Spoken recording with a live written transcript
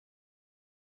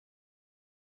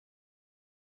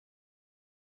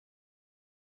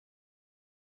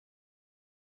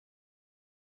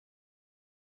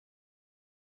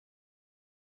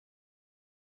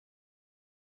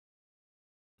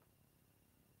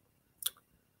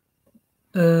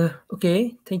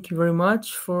Okay, thank you very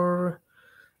much for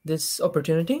this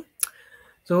opportunity.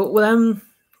 So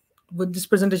what this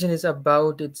presentation is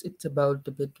about, it's about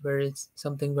a bit where it's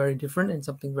something very different and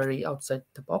something very outside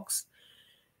the box.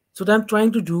 So what I'm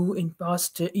trying to do in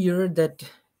past year that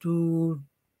to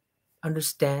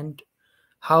understand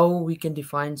how we can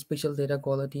define spatial data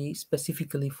quality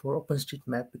specifically for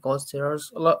OpenStreetMap, because there are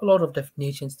a lot of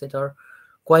definitions that are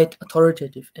quite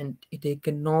authoritative, and they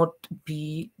cannot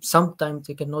be, sometimes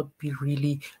they cannot be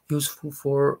really useful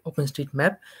for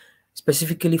OpenStreetMap,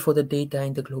 specifically for the data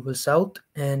in the global south,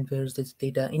 and there's this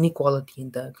data inequality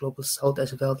in the global south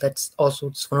as well. That's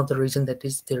also one of the reasons that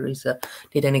is there is a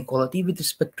data inequality with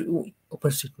respect to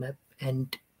OpenStreetMap.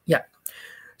 And yeah,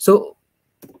 so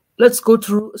let's go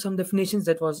through some definitions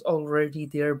that was already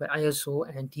there by ISO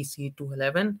and TC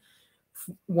 211.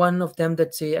 One of them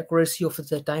that say accuracy of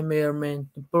the time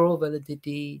measurement, temporal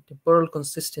validity, temporal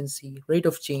consistency, rate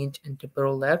of change, and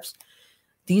temporal lapse.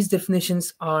 These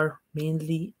definitions are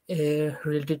mainly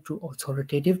related to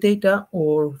authoritative data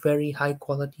or very high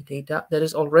quality data that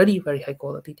is already very high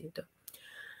quality data.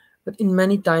 But in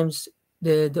many times,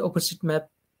 the OpenStreetMap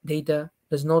data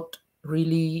does not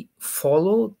really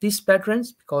follow these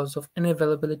patterns because of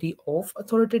unavailability of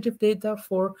authoritative data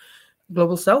for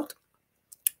Global South.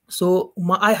 So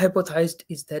I hypothesized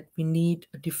is that we need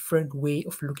a different way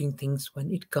of looking things when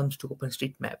it comes to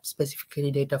OpenStreetMap, specifically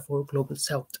data for Global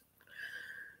South.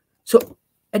 So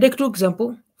I take two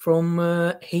example from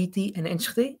Haiti and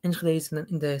Enschede. Enschede is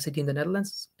in the city in the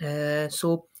Netherlands.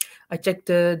 So I checked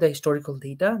the historical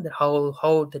data,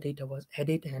 how the data was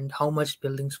added and how much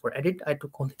buildings were added. I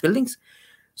took only buildings.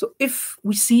 So if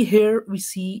we see here, we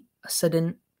see a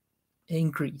sudden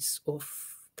increase of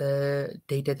the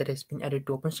data that has been added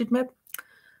to OpenStreetMap,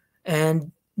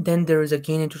 and then there is a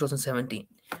gain in 2017.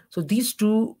 So these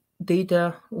two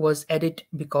data was added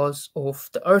because of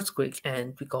the earthquake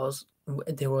and because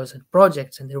there was a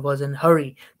project and there was a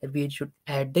hurry that we should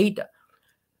add data.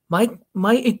 My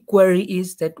inquiry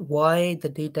is that why the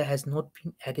data has not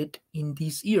been added in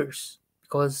these years,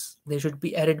 because they should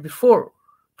be added before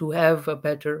to have a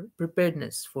better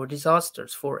preparedness for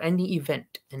disasters, for any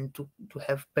event, and to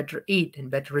have better aid and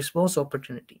better response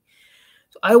opportunity.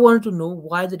 So I wanted to know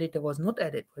why the data was not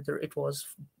added, whether it was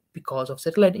because of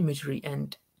satellite imagery,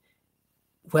 and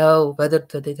well, whether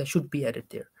the data should be added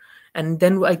there. And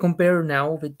then I compare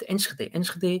now with the Enschede.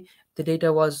 Enschede, the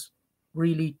data was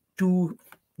really two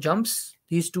jumps.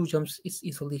 These two jumps is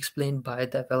easily explained by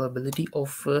the availability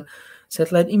of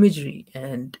satellite imagery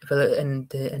and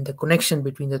the connection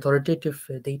between the authoritative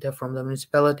data from the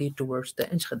municipality towards the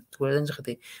Enschede,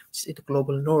 which is in the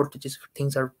global north, which is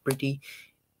things are pretty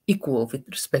equal with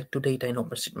respect to data in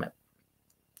OpenStreetMap.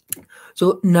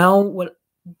 So now what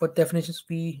definitions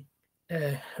we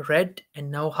read,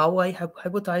 and now how I have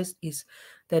hypothesized is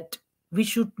that we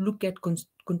should look at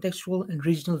contextual and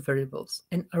regional variables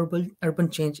and urban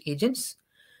change agents,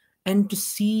 and to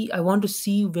see, I want to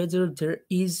see whether there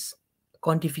is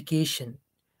quantification.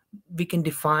 We can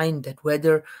define that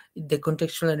whether the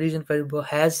contextual and regional variable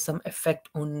has some effect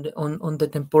on on the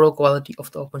temporal quality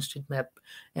of the OpenStreetMap,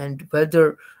 and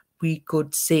whether we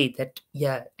could say that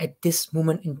yeah, at this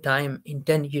moment in time in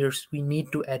 10 years we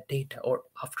need to add data, or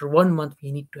after 1 month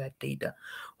we need to add data.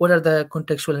 What are the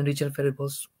contextual and regional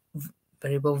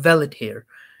variable valid here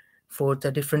for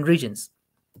the different regions?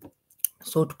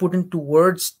 So to put into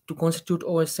words, to constitute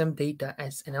OSM data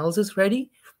as analysis ready,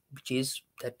 which is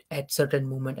that at certain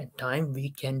moment in time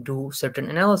we can do certain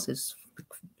analysis,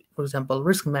 for example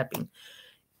risk mapping.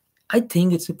 I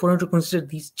think it's important to consider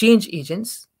these change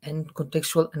agents and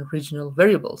contextual and regional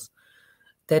variables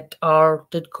that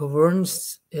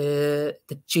governs the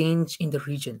change in the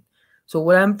region. So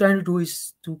what I'm trying to do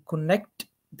is to connect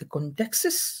the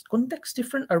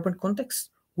different urban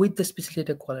contexts with the spatial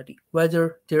data quality,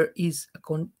 whether there is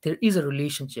there is a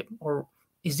relationship, or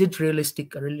is it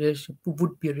realistic, a relationship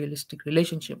would be a realistic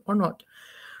relationship or not.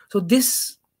 So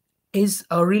this is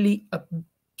a really a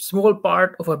small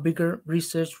part of a bigger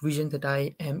research vision that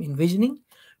I am envisioning,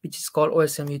 which is called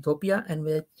OSM Utopia, and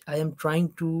where I am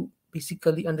trying to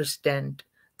basically understand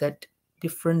that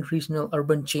different regional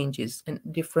urban changes and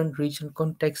different regional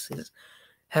contexts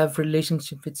have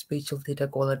relationship with spatial data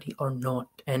quality or not,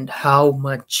 and how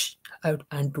much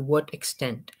and to what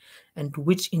extent, and to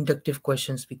which inductive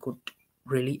questions we could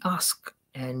really ask.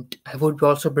 And I would be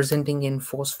also presenting in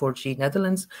FOSS4G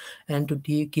Netherlands, and to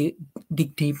dig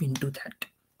deep into that.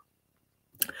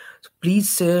 So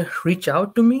please reach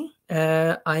out to me.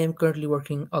 I am currently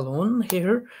working alone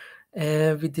here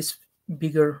with this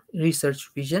bigger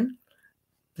research vision.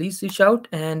 Please reach out,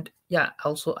 and yeah,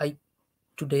 also I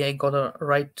today I got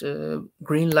a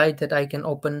green light that I can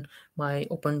open my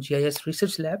OpenGIS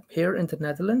research lab here in the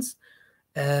Netherlands,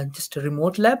 just a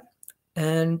remote lab.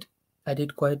 And I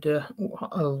did quite a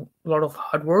lot of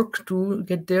hard work to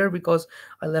get there, because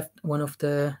I left one of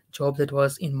the job that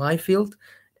was in my field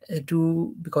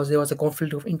because there was a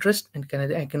conflict of interest, and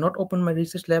I cannot open my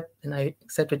research lab, and I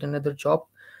accepted another job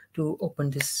to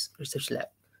open this research lab.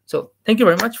 So thank you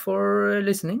very much for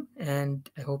listening, and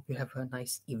I hope you have a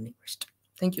nice evening rest.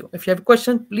 Thank you. If you have a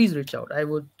question, please reach out. I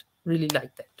would really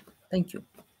like that. Thank you.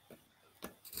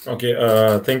 Okay,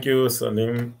 thank you,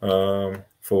 Salim,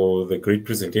 for the great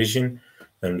presentation.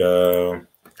 And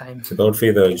without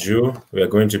further ado, we are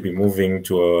going to be moving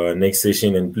to our next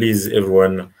session. And please,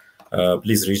 everyone,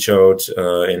 please reach out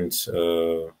and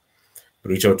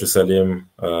reach out to Salim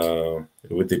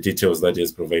with the details that he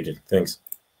has provided. Thanks.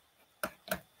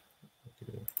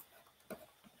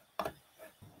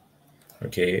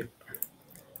 Okay.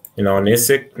 In our next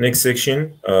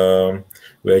section,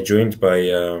 we are joined by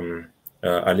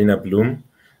Alina Bloom,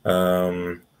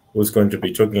 who's going to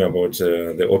be talking about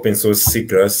the open source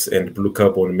seagrass and blue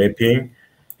carbon mapping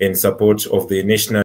in support of the national